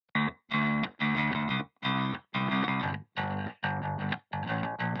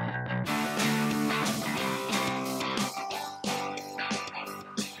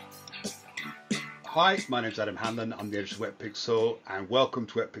Hi, my name's Adam Hanlon. I'm the editor of Wetpixel, and welcome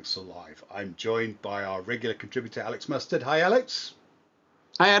to Wetpixel Live. I'm joined by our regular contributor, Alex Mustard. Hi, Alex.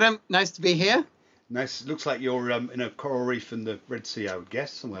 Hi, Adam. Nice to be here. Nice. Looks like you're in a coral reef in the Red Sea, I would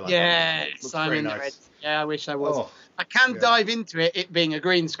guess, somewhere like that. Yes, I'm in the Red Sea. Yeah, I wish I was. Oh, I can dive into it, it being a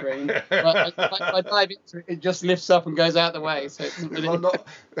green screen, but if I dive into it, it just lifts up and goes out the way. So it's really... well,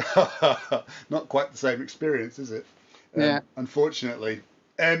 not quite the same experience, is it? Yeah. Unfortunately.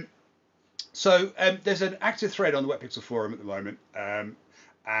 So there's an active thread on the Wetpixel forum at the moment, and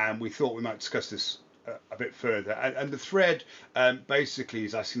we thought we might discuss this a bit further. And the thread basically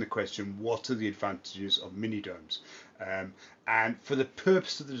is asking the question, what are the advantages of mini domes? And for the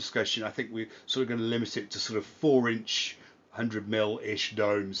purpose of the discussion, I think we're sort of going to limit it to sort of 4-inch, 100mm-ish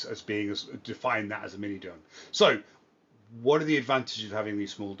domes as being, define that as a mini dome. So what are the advantages of having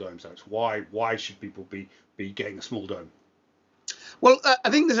these small domes, Alex? Why should people be getting a small dome? Well, I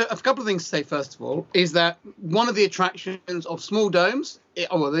think there's a couple of things to say, first of all, is that one of the attractions of small domes,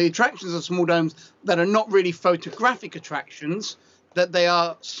 the attractions of small domes that are not really photographic attractions, that they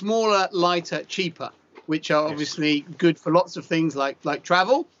are smaller, lighter, cheaper, which are obviously good for lots of things like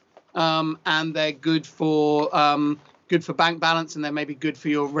travel, and they're good for bank balance, and they may be good for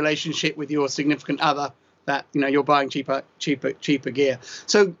your relationship with your significant other, that you're buying cheaper gear.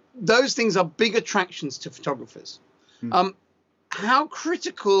 So those things are big attractions to photographers. How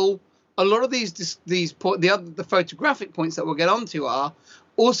critical a lot of the photographic points that we'll get onto are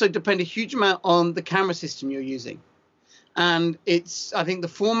also depend a huge amount on the camera system you're using. And I think the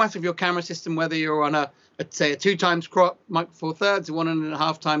format of your camera system, whether you're on say a 2x crop micro four thirds, a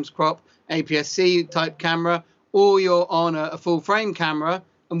 1.5x crop APS-C type camera, or you're on a full frame camera,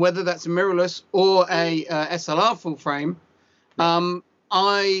 and whether that's a mirrorless or a SLR full frame, the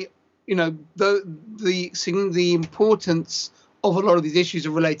importance of a lot of these issues are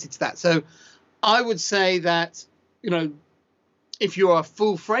related to that. So I would say that, if you're a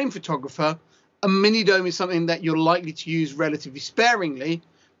full frame photographer, a mini dome is something that you're likely to use relatively sparingly.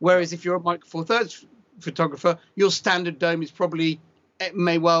 Whereas if you're a micro four thirds photographer, your standard dome is it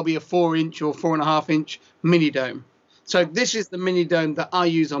may well be a 4-inch or 4.5-inch mini dome. So this is the mini dome that I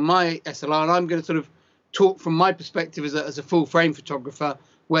use on my SLR. And I'm going to sort of talk from my perspective as a full frame photographer,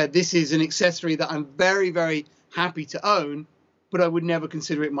 where this is an accessory that I'm very, very happy to own, but I would never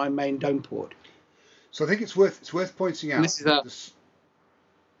consider it my main dome port. So I think it's worth pointing out. I'm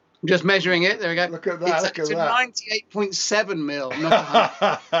just measuring it. There we go. Look at that. It's a 98.7 mil,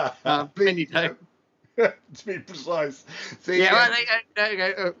 not a mini dome. To be precise. There you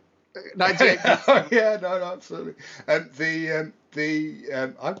go. 98. Yeah, no, absolutely. I've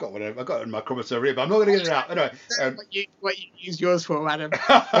got one. I've got it in my chromosomer here, but I'm not going to get it out. Anyway, what you use yours for, Adam?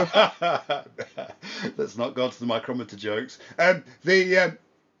 Let's not go to the micrometer jokes. The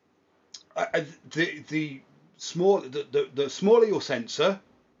smaller your sensor,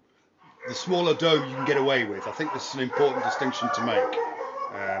 the smaller dome you can get away with. I think this is an important distinction to make.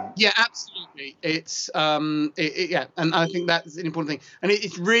 Yeah, absolutely. It's and I think that's an important thing, and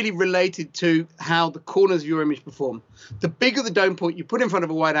it's really related to how the corners of your image perform. The bigger the dome port you put in front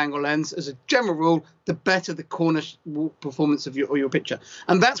of a wide-angle lens, as a general rule, the better the corner performance of your picture.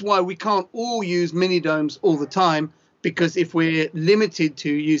 And that's why we can't all use mini domes all the time, because if we're limited to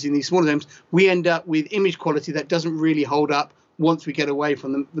using these smaller domes, we end up with image quality that doesn't really hold up once we get away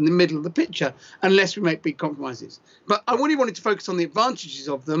from the middle of the picture, unless we make big compromises. But I really wanted to focus on the advantages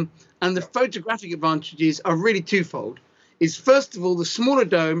of them, and the photographic advantages are really twofold. First of all, the smaller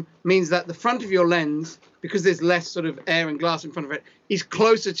dome means that the front of your lens, because there's less sort of air and glass in front of it, is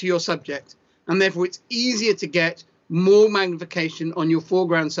closer to your subject, and therefore it's easier to get more magnification on your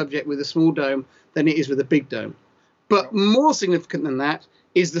foreground subject with a small dome than it is with a big dome. But more significant than that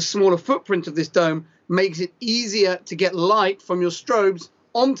is the smaller footprint of this dome makes it easier to get light from your strobes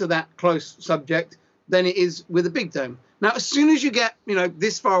onto that close subject than it is with a big dome. Now, as soon as you get,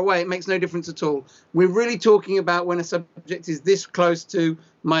 this far away, it makes no difference at all. We're really talking about when a subject is this close to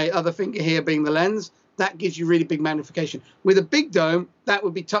my other finger here being the lens, that gives you really big magnification. With a big dome, that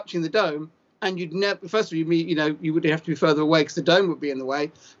would be touching the dome, and you'd never, first of all, you would have to be further away because the dome would be in the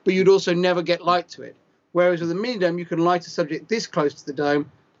way, but you'd also never get light to it. Whereas with a mini dome, you can light a subject this close to the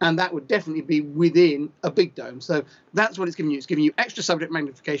dome, and that would definitely be within a big dome. So that's what it's giving you. It's giving you extra subject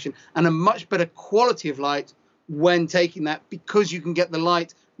magnification and a much better quality of light when taking that, because you can get the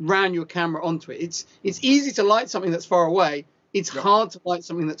light round your camera onto it. It's easy to light something that's far away. It's hard to light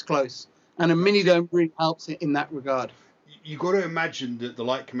something that's close. And a mini dome really helps it in that regard. You've got to imagine that the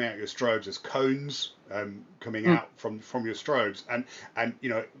light coming out of your strobes as cones coming out from your strobes. And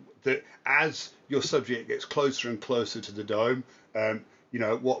that as your subject gets closer and closer to the dome, you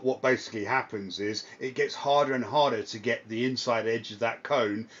know, what basically happens is it gets harder and harder to get the inside edge of that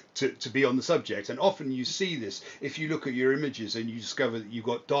cone to be on the subject. And often you see this if you look at your images and you discover that you've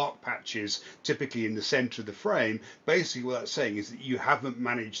got dark patches typically in the center of the frame. Basically what that's saying is that you haven't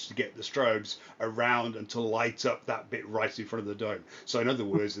managed to get the strobes around and to light up that bit right in front of the dome. So in other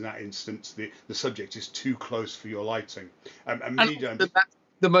words, in that instance, the subject is too close for your lighting. And mini domes, that's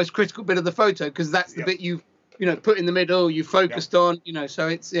the most critical bit of the photo, because that's the bit you've put in the middle, you focused on, so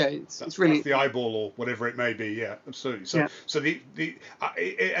it's really, that's the eyeball or whatever it may be. Yeah, absolutely. So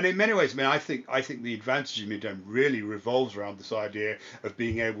and in many ways, I mean, I think the advantage of mini dome really revolves around this idea of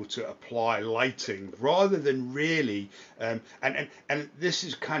being able to apply lighting rather than really, and this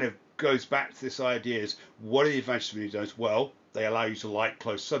is kind of goes back to this idea is what are the advantages of mini domes? Well, they allow you to light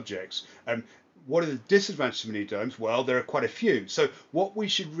close subjects. What are the disadvantages of mini domes? Well, there are quite a few. So what we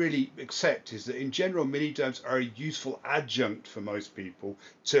should really accept is that in general, mini domes are a useful adjunct for most people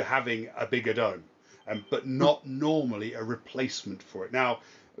to having a bigger dome, but not normally a replacement for it. Now,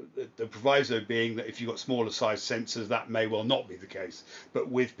 the proviso being that if you've got smaller size sensors, that may well not be the case. But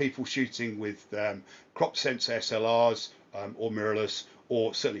with people shooting with crop sensor SLRs or mirrorless,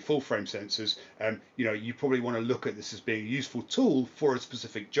 or certainly full frame sensors, you probably want to look at this as being a useful tool for a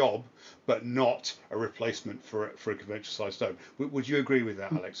specific job, but not a replacement for a conventional size dome. Would you agree with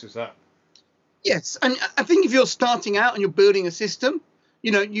that, Alex? Is that? Yes, and I think if you're starting out and you're building a system,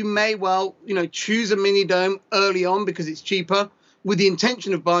 you may well, choose a mini dome early on because it's cheaper, with the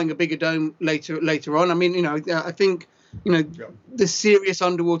intention of buying a bigger dome later on. I mean, I think, the serious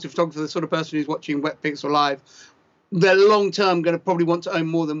underwater photographer, the sort of person who's watching Wetpixel live, they're long term going to probably want to own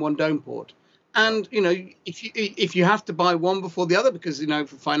more than one dome port. And if you have to buy one before the other because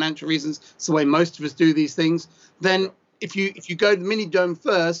for financial reasons, it's the way most of us do these things, then if you go the mini dome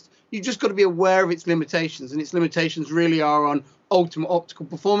first, you've just got to be aware of its limitations, and its limitations really are on ultimate optical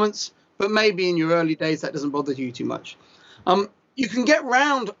performance. But maybe in your early days that doesn't bother you too much. You can get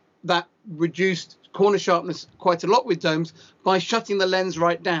around that reduced corner sharpness quite a lot with domes by shutting the lens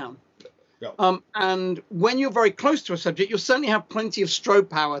right down. And when you're very close to a subject, you'll certainly have plenty of strobe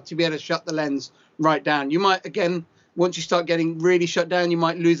power to be able to shut the lens right down. You might, again, once you start getting really shut down, you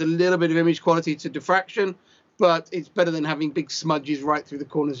might lose a little bit of image quality to diffraction, but it's better than having big smudges right through the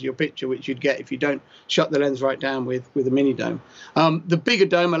corners of your picture, which you'd get if you don't shut the lens right down with a mini dome. The bigger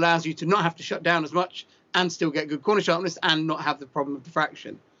dome allows you to not have to shut down as much and still get good corner sharpness and not have the problem of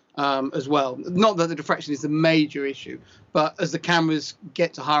diffraction. As well. Not that the diffraction is the major issue, but as the cameras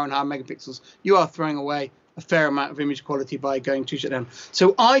get to higher and higher megapixels, you are throwing away a fair amount of image quality by going too shut down.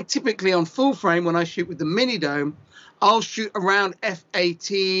 So I typically, on full frame, when I shoot with the mini dome, I'll shoot around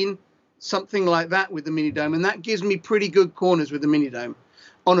f18, something like that with the mini dome, and that gives me pretty good corners with the mini dome.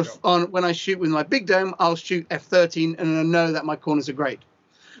 When I shoot with my big dome, I'll shoot f13, and I know that my corners are great.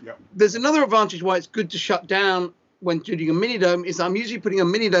 There's another advantage why it's good to shut down when shooting a mini dome is I'm usually putting a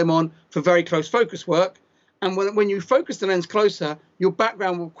mini dome on for very close focus work, and when you focus the lens closer, your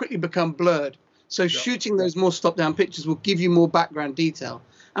background will quickly become blurred. So shooting those more stop-down pictures will give you more background detail.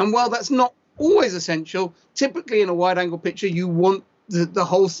 And while that's not always essential, typically in a wide-angle picture, you want the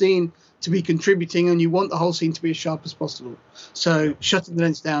whole scene to be contributing, and you want the whole scene to be as sharp as possible. So shutting the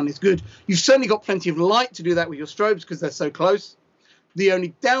lens down is good. You've certainly got plenty of light to do that with your strobes because they're so close. The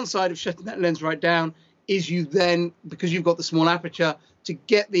only downside of shutting that lens right down is you then, because you've got the small aperture, to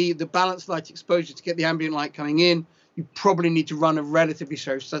get the balanced light exposure, to get the ambient light coming in, you probably need to run a relatively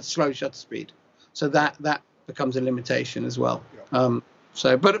slow shutter speed. So that becomes a limitation as well. But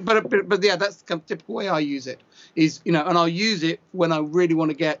yeah, that's the kind of typical way I use it. And I'll use it when I really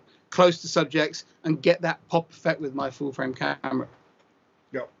want to get close to subjects and get that pop effect with my full frame camera.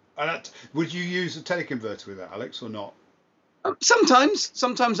 Yeah, and would you use a teleconverter with that, Alex, or not?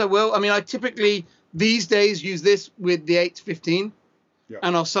 Sometimes I will. I mean, I typically these days use this with the 8-15,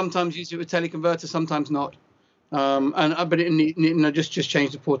 and I'll sometimes use it with teleconverter, sometimes not. But it just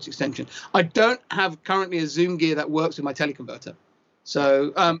change the port extension. I don't have currently a zoom gear that works with my teleconverter.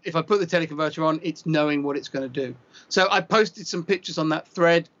 So if I put the teleconverter on, it's knowing what it's going to do. So I posted some pictures on that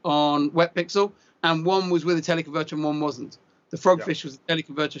thread on Wetpixel, and one was with a teleconverter and one wasn't. The frogfish was a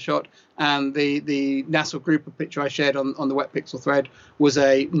teleconverter shot, and the NASA grouper picture I shared on the Wetpixel thread was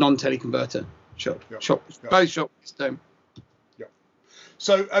a non-teleconverter shot. Both shot with stone.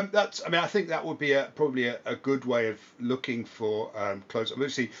 So I think that would be probably a good way of looking for close.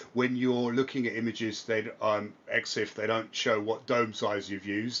 Obviously, when you're looking at images, they EXIF, they don't show what dome size you've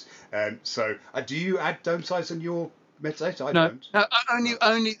used. So do you add dome size on your metadata? I don't. No,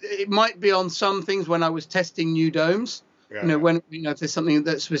 only it might be on some things when I was testing new domes. When if there's something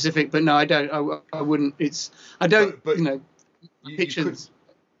that's specific, but no, I don't. I wouldn't. I don't. pictures.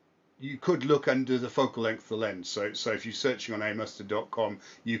 You could look under the focal length of the lens. So if you're searching on amustard.com,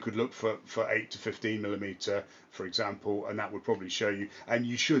 you could look for 8 to 15 millimeter, for example, and that would probably show you. And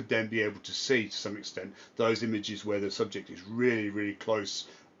you should then be able to see, to some extent, those images where the subject is really, really close,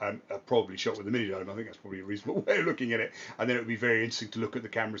 probably shot with a mini dome. I think that's probably a reasonable way of looking at it. And then it would be very interesting to look at the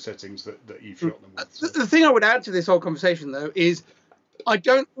camera settings that you've shot them with. So. The thing I would add to this whole conversation, though, is I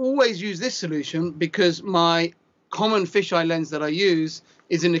don't always use this solution because my common fisheye lens that I use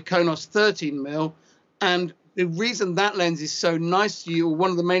is an Iconos 13mm, and the reason that lens is so nice to you, or one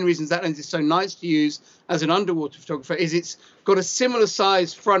of the main reasons that lens is so nice to use as an underwater photographer, is it's got a similar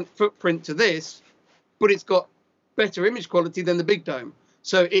size front footprint to this, but it's got better image quality than the big dome.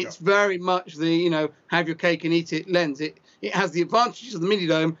 So it's very much the, have your cake and eat it lens. It has the advantages of the mini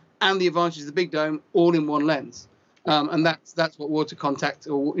dome and the advantages of the big dome all in one lens. And that's what water contact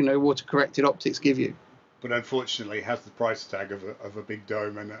or water corrected optics give you. But unfortunately, it has the price tag of a big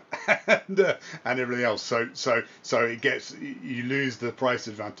dome and everything else. So it gets, you lose the price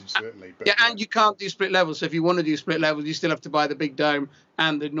advantage certainly. But, and you can't do split levels. So if you want to do split levels, you still have to buy the big dome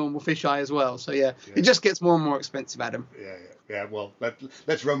and the normal fisheye as well. So it just gets more and more expensive, Adam. Yeah. Well,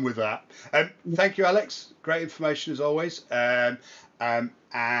 let's run with that. Thank you, Alex. Great information as always. And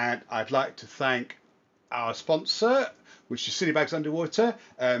I'd like to thank our sponsor, which is Cinebags Underwater,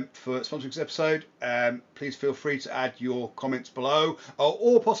 for sponsoring this episode. Please feel free to add your comments below,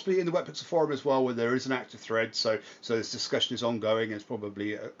 or possibly in the Wetpixel forum as well, where there is an active thread. So this discussion is ongoing, and it's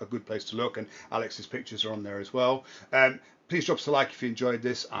probably a good place to look. And Alex's pictures are on there as well. Please drop us a like if you enjoyed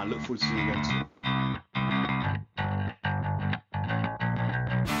this. I look forward to seeing you again soon.